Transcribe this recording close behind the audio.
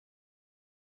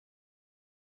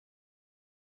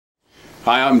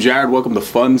Hi, I'm Jared. Welcome to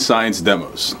Fun Science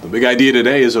Demos. The big idea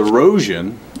today is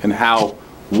erosion and how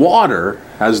water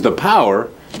has the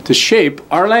power to shape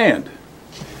our land.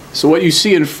 So what you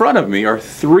see in front of me are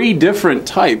three different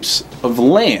types of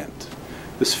land.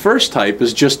 This first type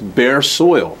is just bare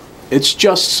soil. It's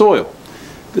just soil.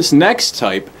 This next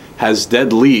type has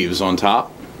dead leaves on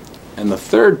top. And the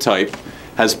third type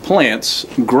has plants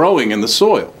growing in the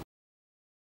soil.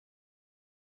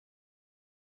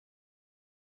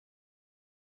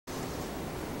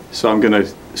 So I'm going to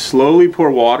slowly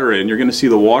pour water in. You're going to see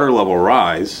the water level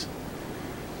rise,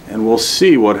 and we'll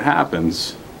see what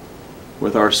happens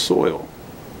with our soil.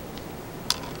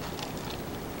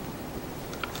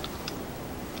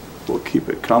 We'll keep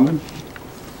it coming.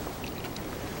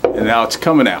 And now it's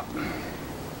coming out.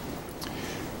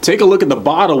 Take a look at the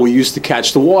bottle we used to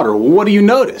catch the water. Well, what do you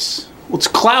notice? Well, it's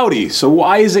cloudy. So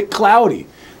why is it cloudy?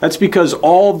 That's because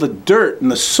all the dirt and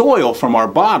the soil from our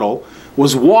bottle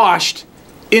was washed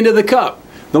into the cup.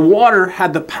 The water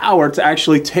had the power to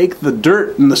actually take the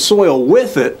dirt and the soil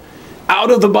with it out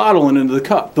of the bottle and into the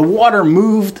cup. The water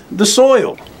moved the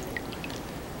soil.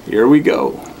 Here we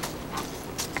go.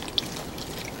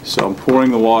 So I'm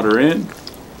pouring the water in.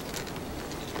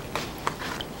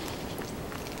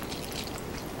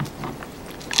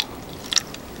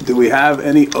 Do we have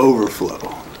any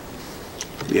overflow?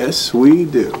 Yes, we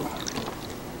do.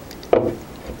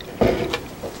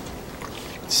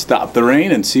 Stop the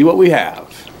rain and see what we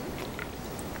have.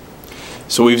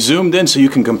 So we've zoomed in so you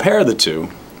can compare the two.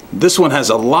 This one has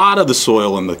a lot of the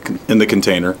soil in the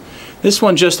container. This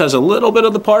one just has a little bit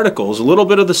of the particles, a little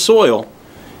bit of the soil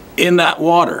in that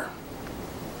water.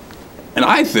 And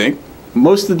I think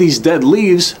most of these dead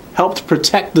leaves helped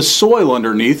protect the soil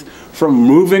underneath from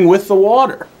moving with the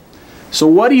water. So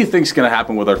what do you think is going to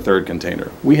happen with our third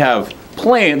container? We have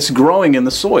plants growing in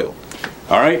the soil.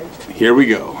 All right, here we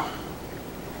go.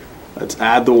 Let's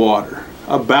add the water,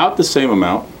 about the same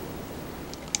amount.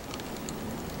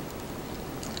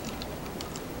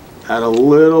 Add a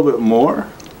little bit more.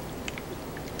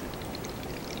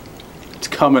 It's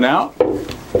coming out.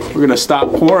 We're going to stop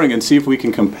pouring and see if we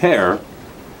can compare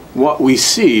what we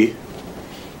see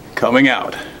coming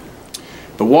out.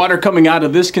 The water coming out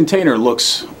of this container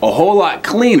looks a whole lot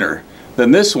cleaner than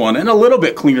this one and a little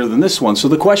bit cleaner than this one. So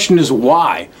the question is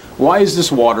why? Why is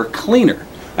this water cleaner?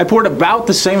 I poured about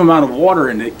the same amount of water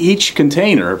into each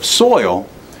container of soil.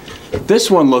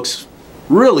 This one looks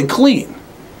really clean.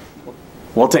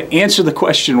 Well, to answer the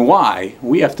question why,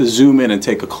 we have to zoom in and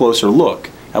take a closer look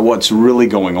at what's really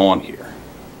going on here.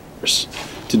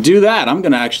 To do that, I'm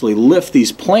going to actually lift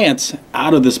these plants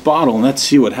out of this bottle and let's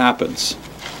see what happens.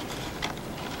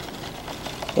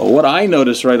 Well, what I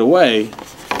notice right away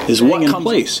is what comes in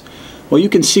place. Well, you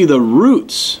can see the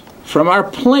roots from our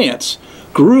plants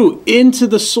grew into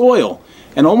the soil,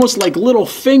 and almost like little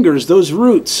fingers, those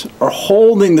roots are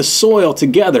holding the soil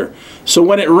together. So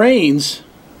when it rains,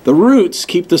 the roots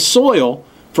keep the soil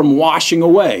from washing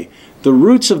away. The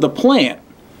roots of the plant,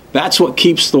 that's what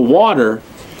keeps the water.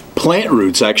 Plant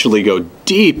roots actually go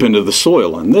deep into the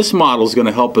soil, and this model is going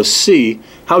to help us see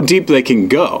how deep they can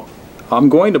go. I'm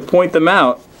going to point them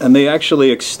out, and they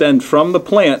actually extend from the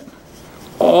plant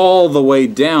all the way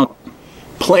down.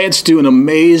 Plants do an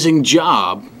amazing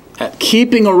job at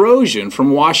keeping erosion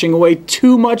from washing away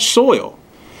too much soil.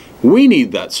 We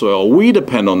need that soil. We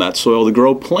depend on that soil to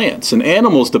grow plants, and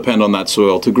animals depend on that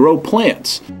soil to grow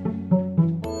plants.